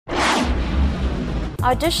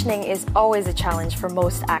Auditioning is always a challenge for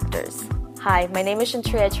most actors. Hi, my name is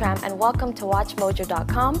Shantria Tram and welcome to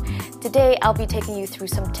WatchMojo.com. Today I'll be taking you through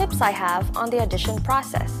some tips I have on the audition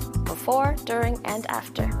process, before, during, and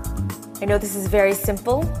after. I know this is very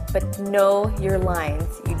simple, but know your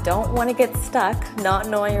lines. You don't want to get stuck not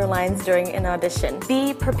knowing your lines during an audition.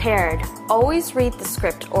 Be prepared. Always read the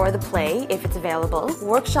script or the play if it's available.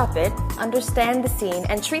 Workshop it, understand the scene,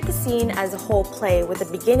 and treat the scene as a whole play with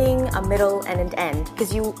a beginning, a middle, and an end.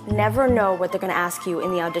 Because you never know what they're going to ask you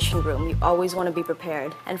in the audition room. You always want to be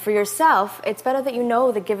prepared. And for yourself, it's better that you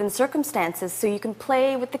know the given circumstances so you can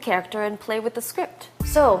play with the character and play with the script.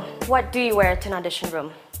 So, what do you wear to an audition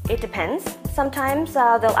room? It depends. Sometimes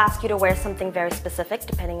they'll ask you to wear something very specific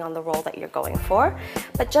depending on the role that you're going for.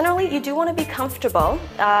 But generally, you do want to be comfortable.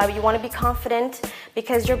 You want to be confident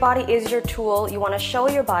because your body is your tool. You want to show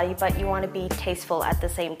your body, but you want to be tasteful at the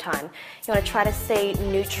same time. You want to try to stay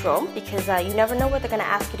neutral because you never know what they're going to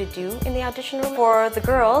ask you to do in the audition room. For the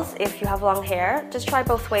girls, if you have long hair, just try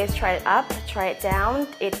both ways. Try it up, try it down.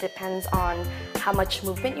 It depends on how much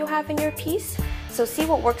movement you have in your piece. So see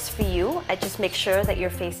what works for you and just make sure that your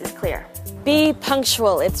face is clear. Be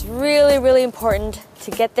punctual. It's really important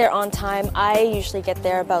to get there on time. I usually get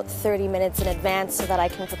there about 30 minutes in advance so that I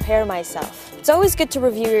can prepare myself. It's always good to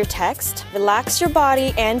review your text, relax your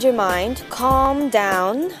body and your mind, calm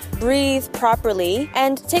down, breathe properly,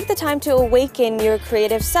 and take the time to awaken your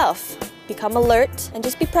creative self. Become alert and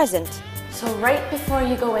just be present. So right before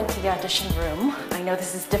you go into the audition room, I know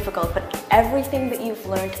this is difficult, but everything that you've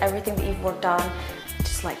learned, everything that you've worked on,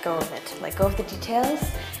 just let go of it. Let go of the details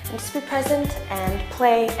and just be present and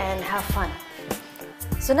play and have fun.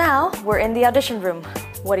 So now we're in the audition room.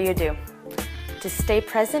 What do you do? Just stay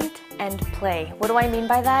present and play. What do I mean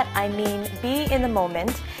by that? I mean be in the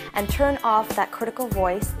moment and turn off that critical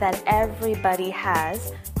voice that everybody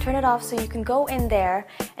has. Turn it off so you can go in there,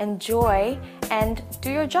 enjoy, and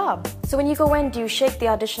do your job. So when you go in, do you shake the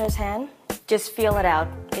auditioner's hand? Just feel it out.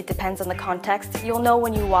 It depends on the context. You'll know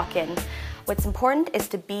when you walk in. What's important is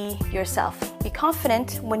to be yourself. Be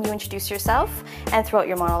confident when you introduce yourself and throughout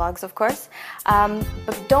your monologues, of course.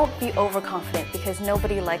 But don't be overconfident because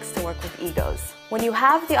nobody likes to work with egos. When you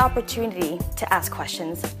have the opportunity to ask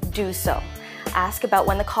questions, do so. Ask about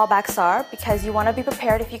when the callbacks are because you want to be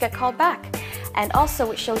prepared if you get called back. And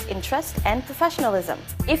also it shows interest and professionalism.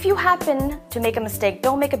 If you happen to make a mistake,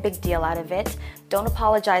 don't make a big deal out of it. Don't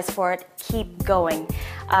apologize for it. Keep going.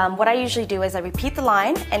 What I usually do is I repeat the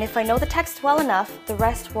line, and if I know the text well enough, the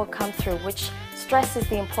rest will come through, which stresses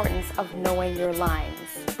the importance of knowing your lines.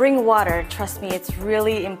 Bring water. Trust me, it's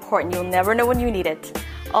really important. You'll never know when you need it.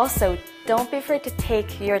 Also, don't be afraid to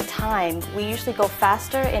take your time. We usually go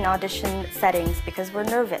faster in audition settings because we're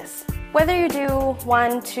nervous. Whether you do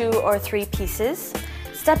 1, 2, or 3 pieces,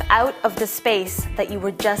 step out of the space that you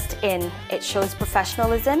were just in. It shows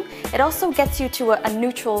professionalism. It also gets you to a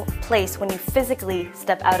neutral place when you physically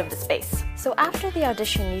step out of the space. So after the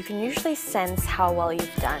audition, you can usually sense how well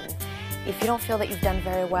you've done. If you don't feel that you've done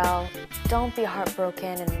very well, don't be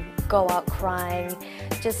heartbroken and go out crying.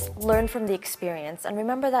 Just learn from the experience. And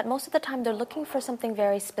remember that most of the time they're looking for something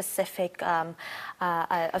very specific,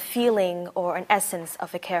 a feeling or an essence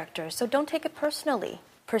of a character. So don't take it personally.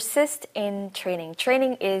 Persist in training.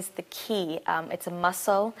 Training is the key. It's a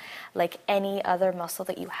muscle like any other muscle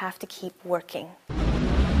that you have to keep working.